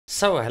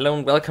So, hello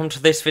and welcome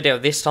to this video.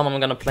 This time I'm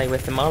gonna play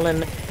with the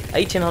Marlin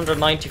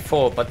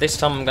 1894, but this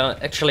time I'm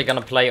actually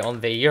gonna play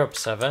on the Europe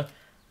server.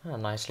 Oh,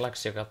 nice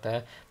lags you got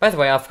there. By the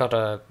way, I've got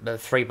a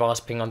 3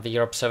 bars ping on the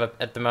Europe server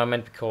at the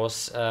moment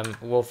because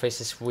Warface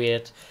is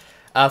weird.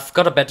 I've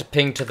got a better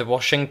ping to the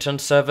Washington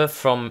server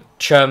from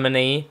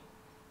Germany.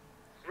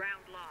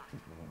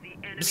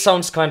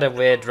 Sounds kind of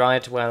weird,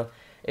 right? Well,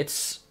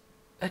 it's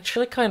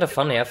actually kind of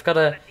funny. I've got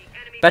a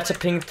better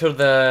ping to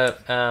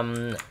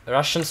the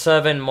Russian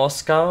server in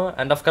Moscow,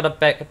 and I've got a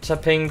better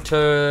ping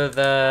to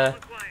the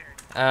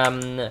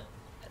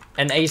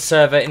NA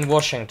server in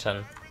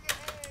Washington,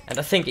 and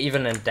I think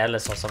even in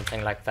Dallas or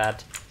something like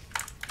that,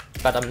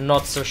 but I'm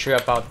not so sure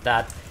about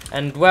that.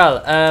 And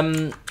well,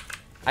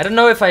 I don't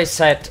know if I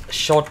said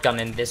shotgun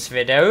in this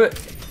video.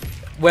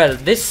 Well,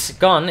 this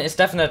gun is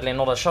definitely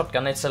not a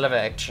shotgun, it's a lever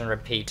action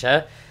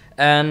repeater.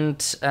 And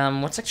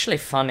what's actually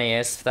funny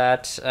is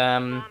that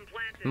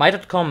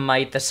My.com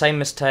made the same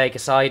mistake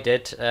as I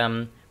did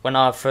when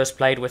I first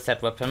played with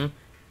that weapon.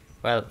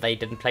 Well, they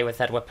didn't play with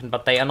that weapon,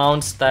 but they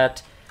announced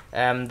that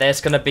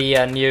there's gonna be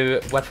a new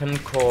weapon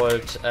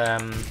called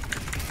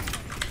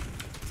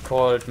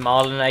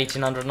Marlin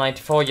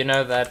 1894. You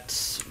know,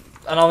 that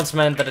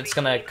announcement that it's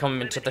gonna come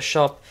into the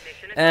shop.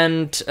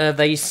 And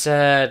they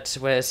said,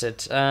 where is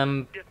it?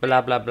 Blah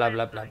blah blah blah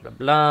blah blah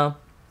blah.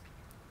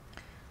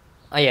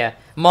 Oh yeah,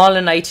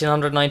 Marlin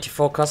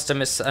 1894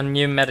 Custom is a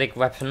new medic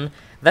weapon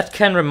that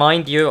can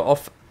remind you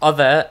of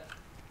other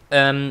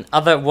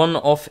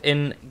one-off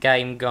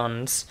in-game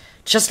guns,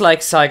 just like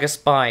Saiga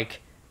Spike.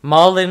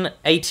 Marlin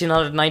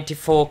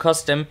 1894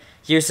 Custom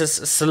uses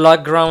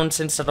slug rounds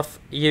instead of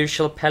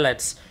usual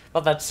pellets,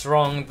 but that's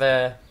wrong.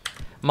 The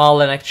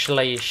Marlin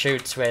actually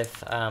shoots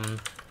with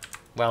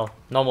well,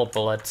 normal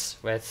bullets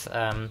with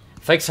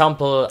for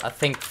example, I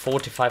think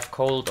 45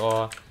 Colt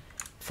or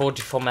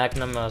 44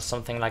 Magnum or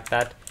something like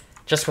that,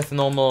 just with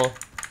normal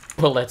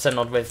bullets and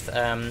not with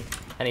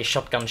any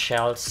shotgun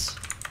shells.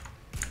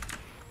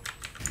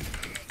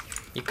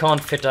 You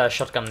can't fit a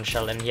shotgun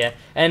shell in here,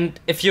 and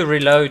if you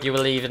reload you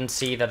will even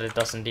see that it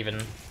doesn't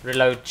even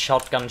reload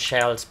shotgun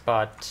shells,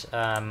 but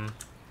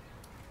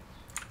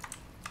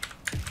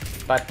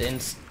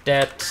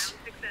instead,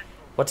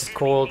 what's it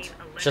called,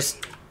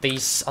 just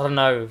these, I don't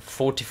know,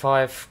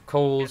 45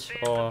 Colt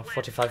or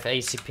 45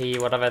 ACP,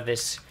 whatever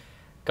this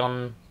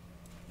gun,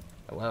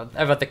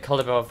 whatever the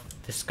caliber of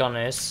this gun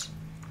is,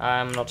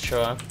 I'm not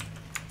sure.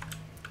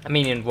 I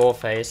mean, in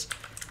Warface.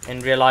 In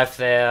real life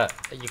there,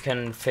 you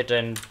can fit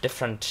in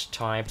different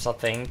types, I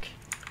think.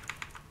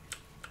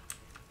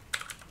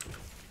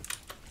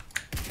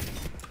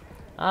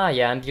 Ah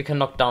yeah, and you can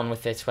knock down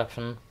with this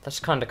weapon.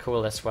 That's kinda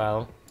cool as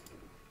well.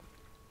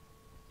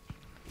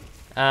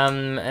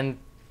 And,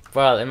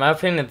 well, in my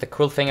opinion, the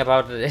cool thing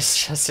about it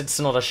is just it's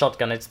not a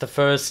shotgun. It's the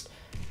first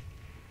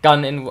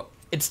gun in...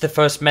 It's the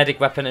first medic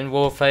weapon in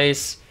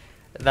Warface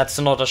that's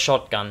not a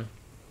shotgun.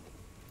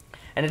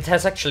 And it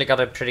has actually got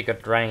a pretty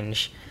good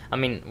range. I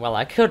mean, well,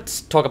 I could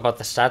talk about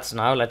the stats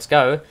now, let's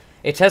go.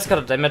 It has got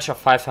a damage of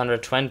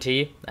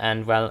 520,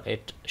 and well,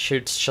 it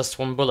shoots just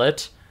one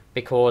bullet,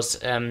 because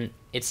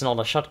it's not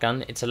a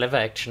shotgun, it's a lever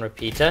action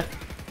repeater.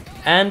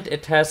 And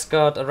it has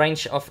got a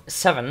range of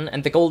 7,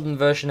 and the golden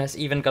version has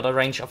even got a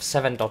range of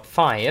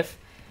 7.5.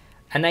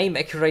 An aim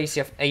accuracy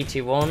of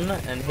 81,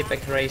 and hip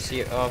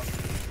accuracy of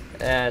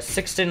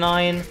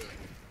 69,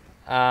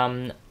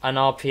 an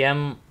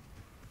RPM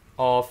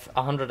of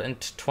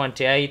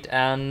 128,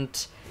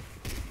 and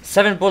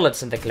 7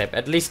 bullets in the clip,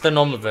 at least the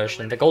normal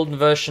version. The golden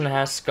version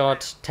has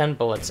got 10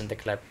 bullets in the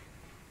clip.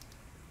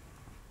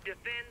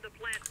 Defend the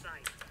plant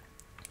site.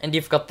 And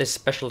you've got this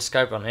special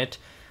scope on it.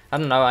 I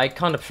don't know, I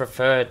kind of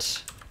preferred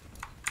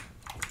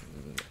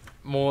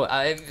more.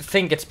 I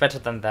think it's better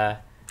than the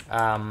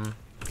 1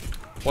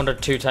 or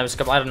 2 times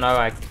scope. I don't know,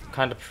 I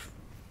kind of,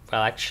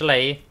 well,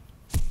 actually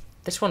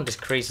this one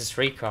decreases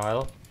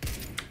recoil,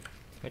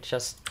 which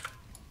just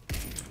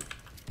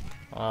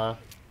not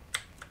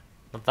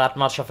that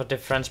much of a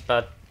difference,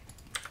 but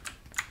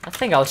I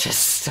think I'll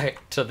just stick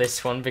to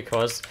this one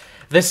because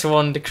this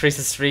one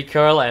decreases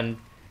recoil and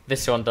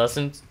this one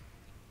doesn't.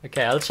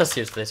 Okay, I'll just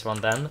use this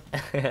one then.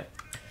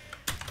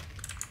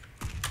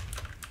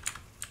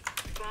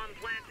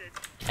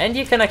 And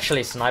you can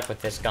actually snipe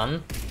with this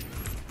gun.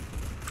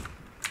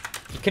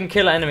 You can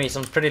kill enemies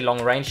on pretty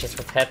long ranges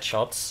with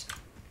headshots.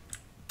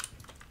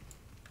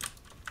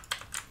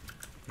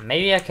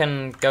 Maybe I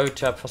can go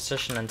to a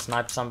position and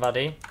snipe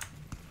somebody.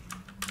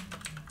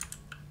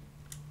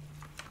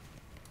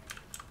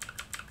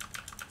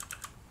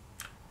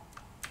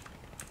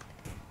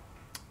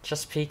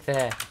 Just peek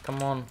there,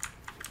 come on.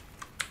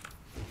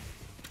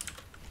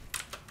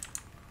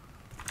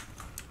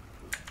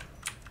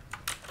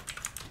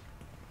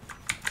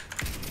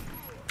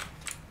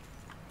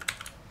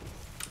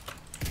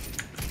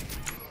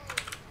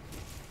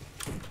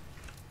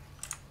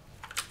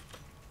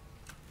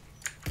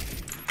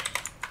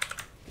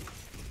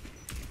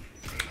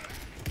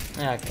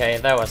 Okay,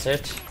 that was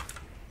it.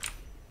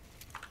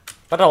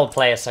 But I'll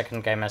play a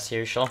second game as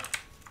usual.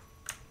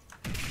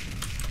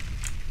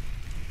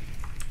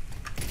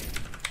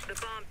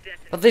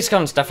 But this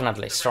gun's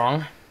definitely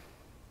strong.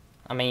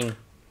 I mean,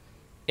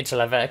 it's a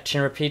lever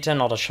action repeater,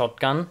 not a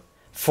shotgun.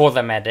 For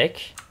the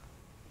medic.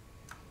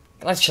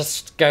 Let's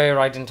just go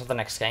right into the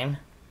next game.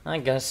 I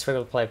guess we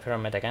will play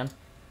Pyramid again.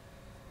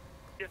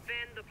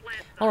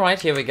 Alright,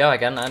 here we go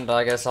again, and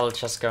I guess I'll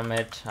just go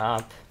mid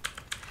up.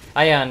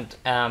 I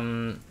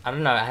don't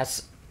know,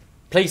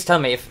 please tell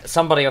me if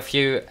somebody of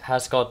you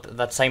has got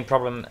that same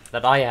problem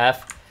that I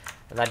have,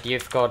 that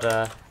you've got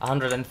a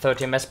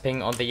 130 ms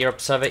ping on the Europe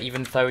server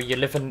even though you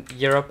live in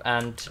Europe,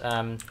 and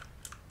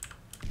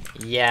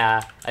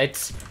yeah,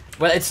 it's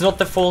not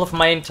the fault of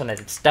my internet.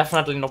 It's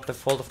definitely not the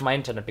fault of my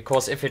internet,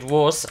 because if it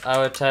was, I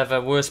would have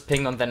a worse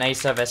ping on the NA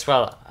server as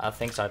well. I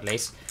think so, at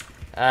least.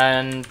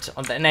 And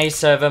on the NA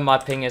server, my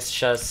ping is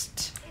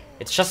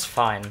it's just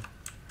fine.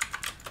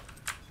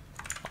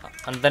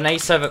 On the NA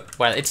server,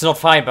 well, it's not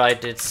fine,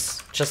 but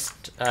it's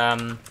just,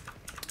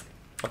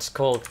 what's it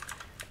called?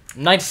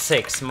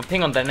 96. My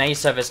ping on the NA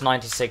server is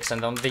 96,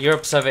 and on the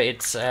Europe server,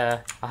 it's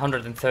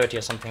 130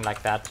 or something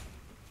like that.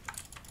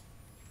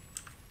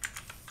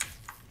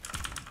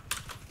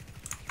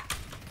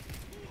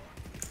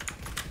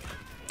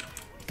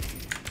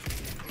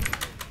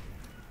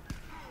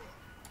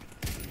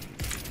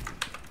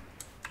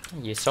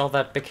 You saw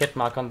that big hit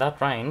mark on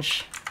that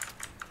range.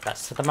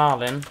 That's the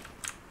Marlin.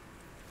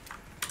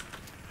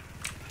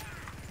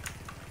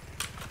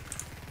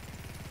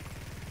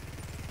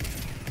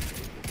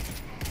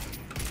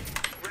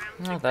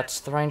 Oh, that's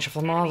the range of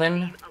the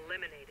Marlin.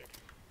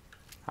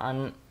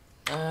 And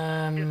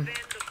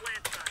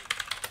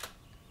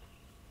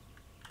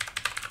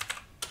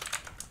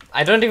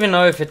I don't even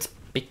know if it's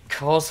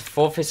because of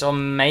Warface or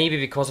maybe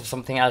because of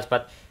something else,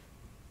 but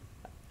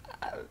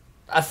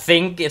I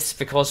think it's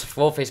because of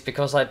Warface,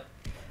 because I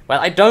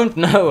don't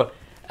know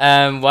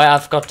why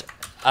I've got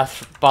a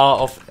bar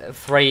of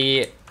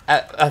 3,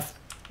 oh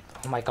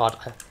my god,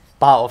 a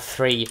bar of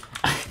 3,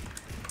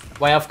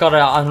 why I've got a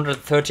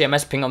 130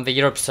 ms ping on the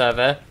Europe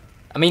server.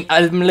 I mean,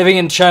 I'm living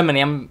in Germany,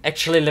 I'm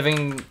actually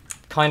living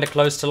kinda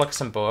close to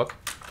Luxembourg,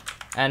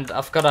 and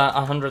I've got a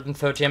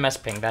 130 ms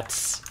ping.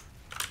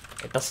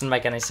 It doesn't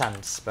make any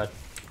sense, but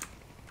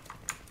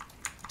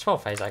it's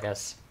Warface, I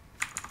guess.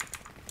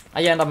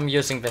 Yeah, and I'm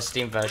using the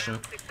Steam version.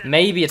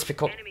 Maybe it's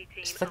because...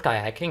 Is that guy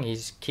hacking? He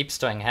keeps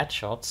doing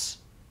headshots,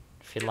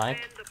 I feel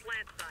like.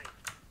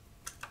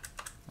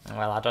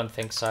 Well, I don't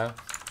think so.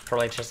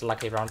 Probably just a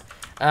lucky round.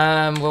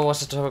 What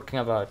was I talking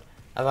about?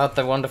 About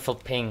the wonderful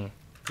ping.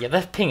 Yeah,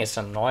 that ping is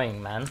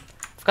annoying, man.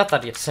 I've got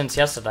that since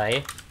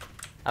yesterday.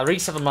 I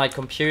reset my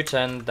computer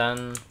and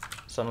then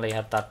suddenly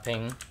had that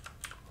ping.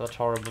 That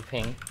horrible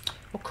ping.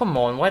 Oh, come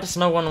on, why does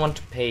no one want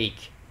to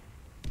peek?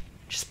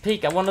 Just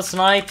peek, I want to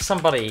snipe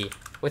somebody.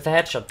 With a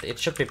headshot, it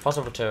should be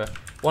possible to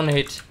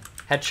one-hit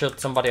headshot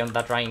somebody on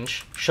that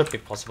range. Should be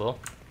possible.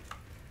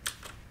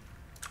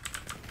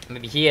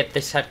 Maybe he had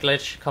this head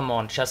glitch. Come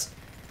on, just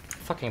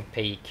fucking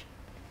peek.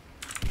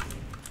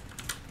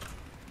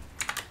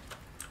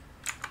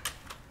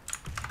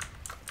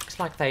 Looks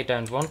like they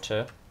don't want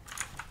to.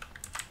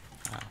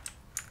 Oh.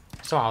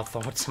 So I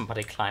thought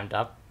somebody climbed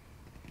up.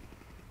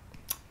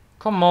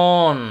 Come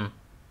on!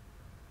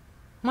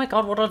 Oh my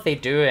god, what are they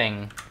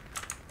doing?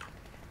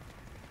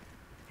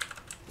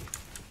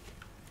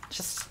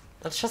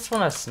 I just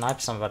want to snipe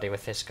somebody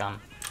with this gun.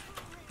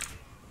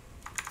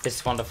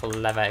 This wonderful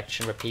lever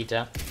action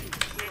repeater.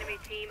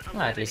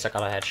 Well, at least I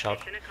got a headshot.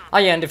 Oh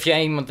yeah, and if you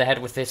aim on the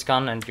head with this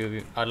gun and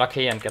you are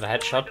lucky and get a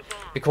headshot,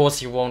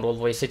 because you won't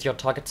always hit your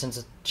target since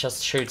it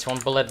just shoots one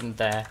bullet and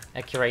the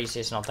accuracy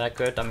is not that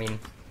good. I mean,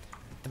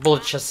 the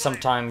bullet just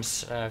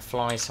sometimes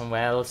flies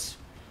somewhere else.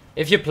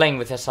 If you're playing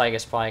with a Saiga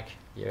Spike,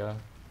 you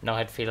know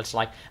how it feels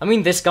like. I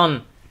mean, this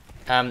gun,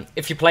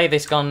 if you play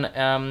this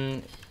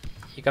gun,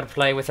 you gotta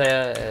play with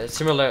a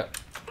similar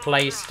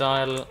play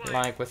style,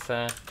 like with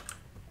a,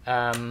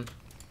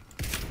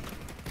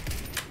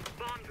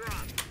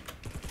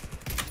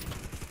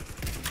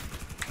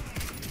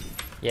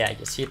 yeah,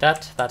 you see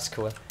that? That's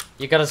cool.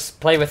 You gotta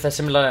play with a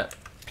similar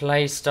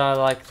play style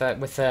like that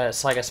with a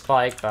Saiga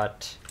Spike,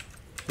 but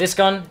this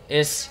gun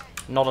is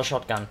not a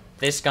shotgun.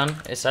 This gun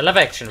is a lever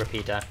action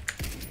repeater.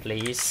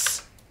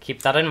 Please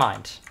keep that in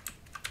mind.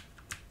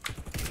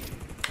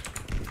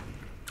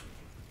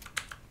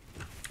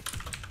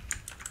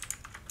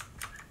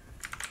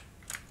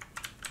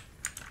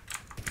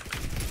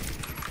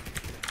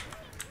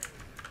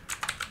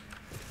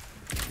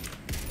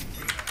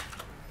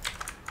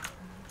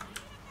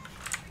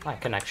 I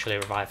can actually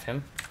revive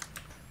him.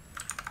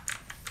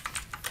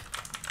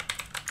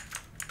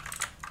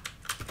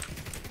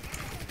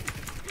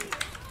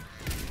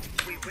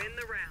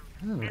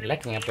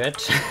 Lagging a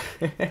bit.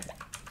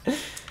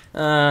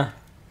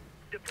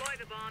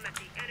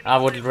 I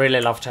would really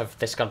love to have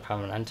this gun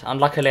permanent.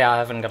 Unluckily, I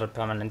haven't got it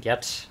permanent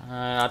yet.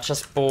 I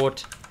just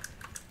bought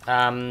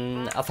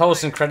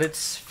 1,000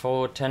 credits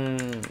for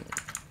 10.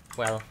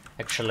 Well,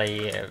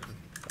 actually,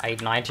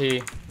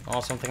 890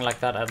 or something like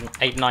that.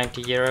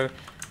 890 euro.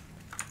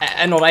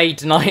 Not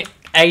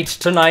 8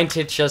 to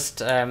 90,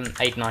 just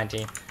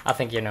 890. I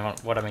think you know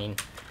what I mean.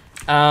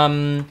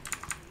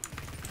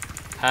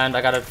 And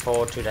I got it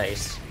for 2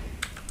 days.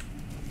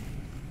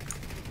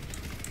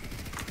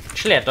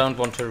 Actually, I don't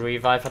want to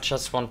revive, I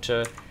just want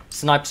to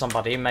snipe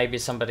somebody. Maybe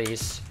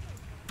somebody's...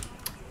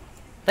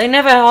 They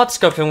never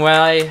hardscoping where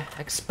I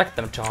expect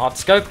them to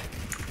hardscope.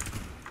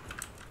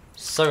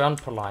 So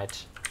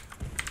unpolite.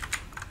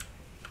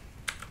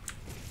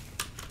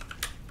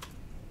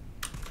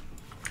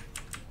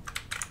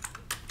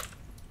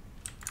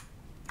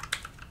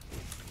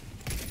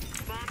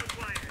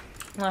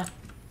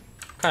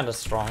 Kinda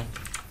strong.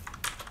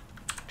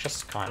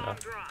 Just kinda.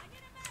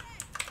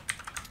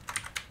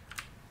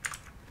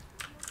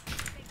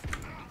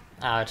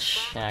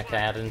 Ouch. Yeah, okay,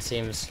 I didn't see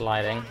him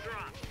sliding.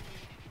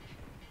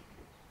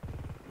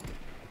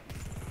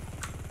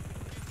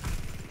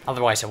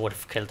 Otherwise I would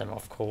have killed him,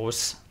 of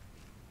course.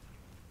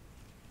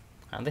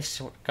 And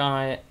this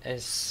guy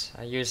is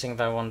using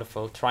the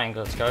wonderful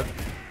triangle scope.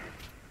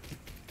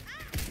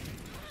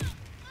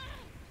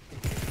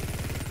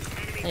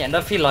 Yeah, and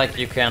I feel like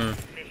you can...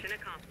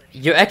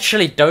 You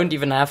actually don't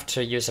even have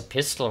to use a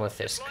pistol with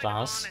this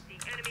class.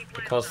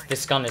 Because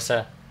this gun is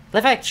a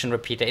lever action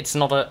repeater. It's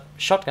not a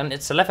shotgun,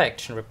 it's a lever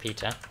action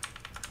repeater.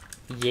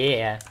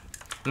 Yeah.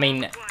 I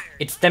mean,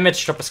 its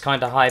damage drop is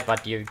kinda high,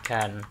 but you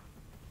can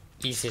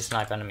easy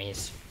snipe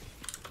enemies.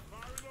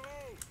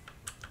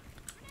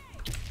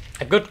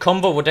 A good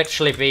combo would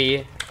actually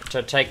be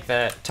to take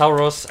the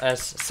Taurus as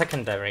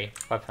secondary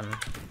weapon.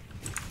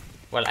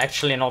 Well,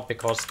 actually not,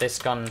 because this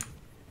gun...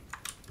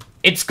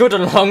 It's good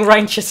on long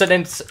ranges and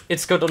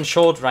it's good on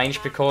short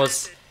range,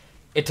 because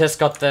it has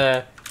got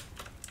the...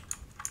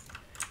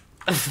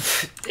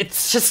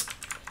 It's just...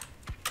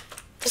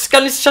 This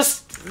gun is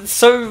just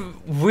so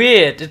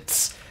weird.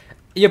 It's...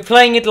 You're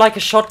playing it like a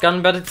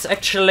shotgun, but it's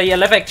actually a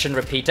lever action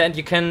repeater and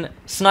you can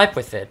snipe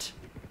with it.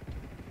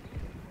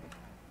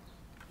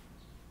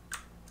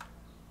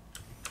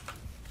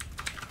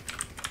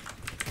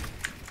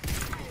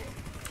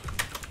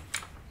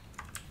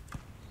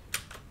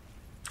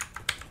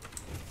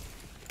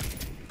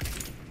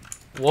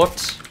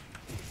 What?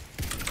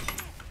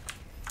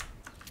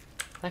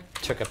 That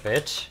took a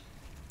bit.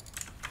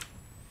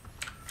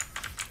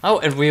 Oh,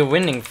 and we're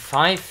winning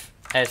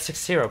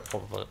 6-0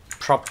 probably.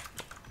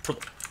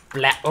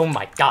 Oh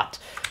my god.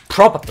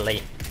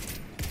 Probably.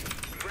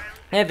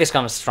 Yeah, this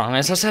gun is strong,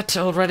 as I said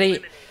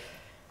already.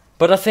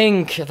 But I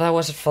think that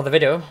was it for the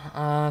video.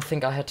 I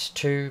think I had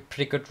 2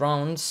 pretty good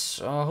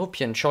rounds. I hope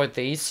you enjoyed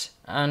these.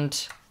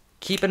 And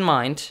keep in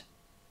mind,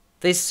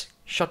 this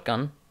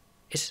shotgun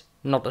is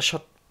not a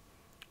shot.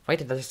 Why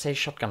did I say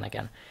shotgun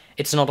again?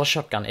 It's not a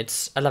shotgun,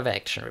 it's a lever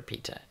action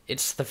repeater.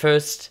 It's the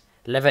first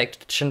lever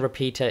action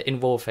repeater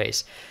in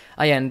Warface.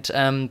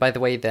 And by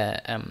the way,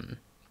 the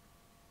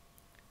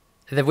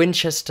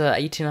Winchester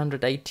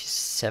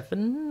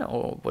 1887,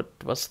 or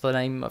what was the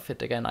name of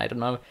it again? I don't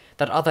know.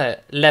 That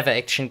other lever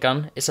action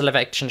gun is a lever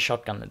action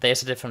shotgun.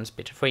 There's a difference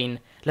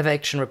between lever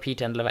action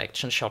repeater and lever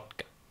action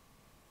shotgun.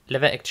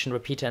 Lever action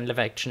repeater and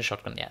lever action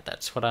shotgun. Yeah,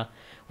 that's what I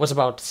was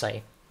about to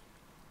say.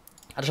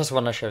 I just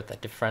want to show that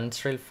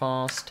difference real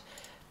fast,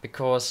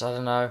 because, I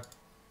don't know,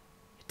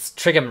 it's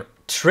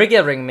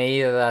triggering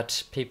me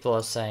that people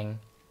are saying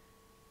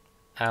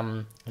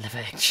lever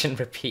action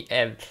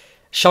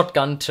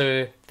shotgun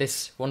to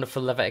this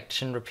wonderful lever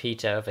action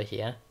repeater over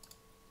here.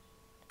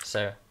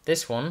 So,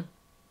 this one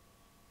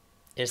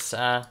is,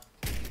 oh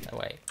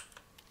wait,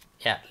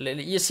 yeah,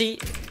 you see,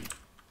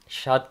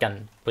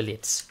 shotgun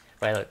bullets.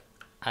 Well,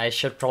 I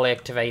should probably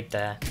activate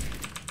the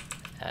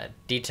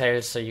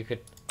details so you could...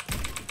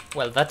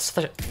 Well, that's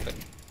the...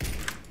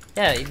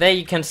 Yeah, there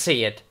you can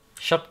see it.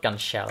 Shotgun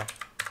shell.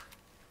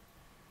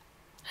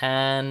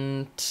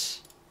 And...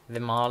 the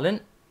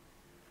Marlin.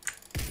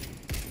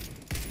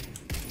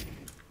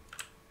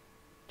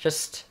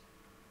 Just...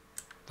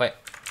 Wait.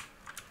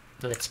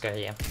 Let's go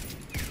here.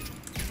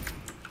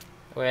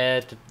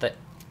 Where did the...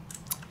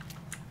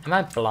 Am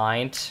I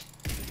blind?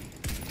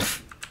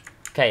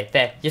 Okay,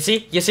 there. You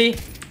see? You see?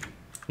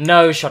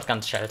 No shotgun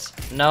shells.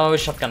 No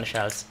shotgun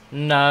shells.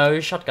 No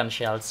shotgun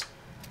shells.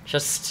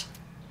 Just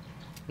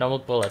normal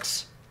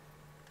bullets.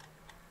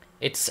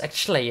 It's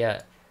actually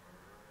a...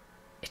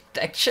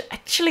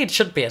 Actually, it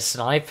should be a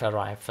sniper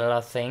rifle,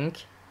 I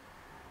think.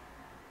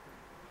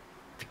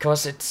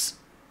 Because it's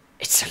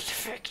a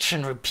lever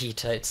action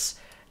repeater. It's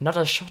not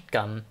a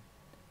shotgun.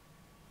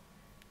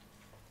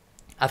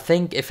 I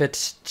think if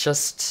it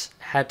just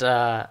had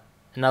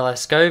another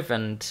scope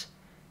and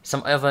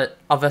some other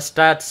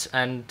stats,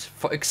 and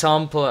for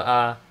example,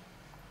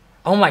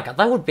 oh my god,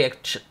 that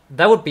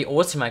would be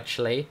awesome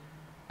actually.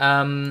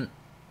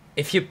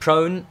 If you're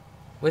prone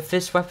with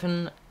this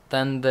weapon,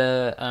 then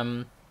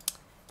the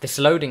this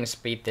loading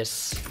speed,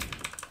 this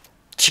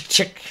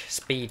chick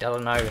speed, I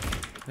don't know,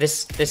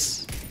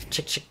 this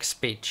chick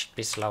speed should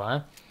be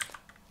slower,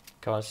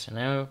 because you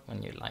know,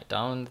 when you lie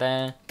down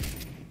there,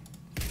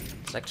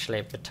 it's actually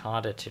a bit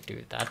harder to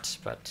do that,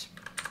 but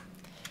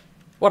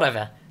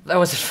whatever. That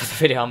was it for the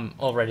video. I'm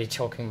already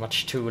talking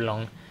much too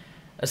long.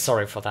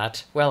 Sorry for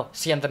that. Well,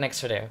 see you in the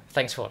next video.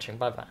 Thanks for watching.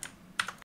 Bye bye.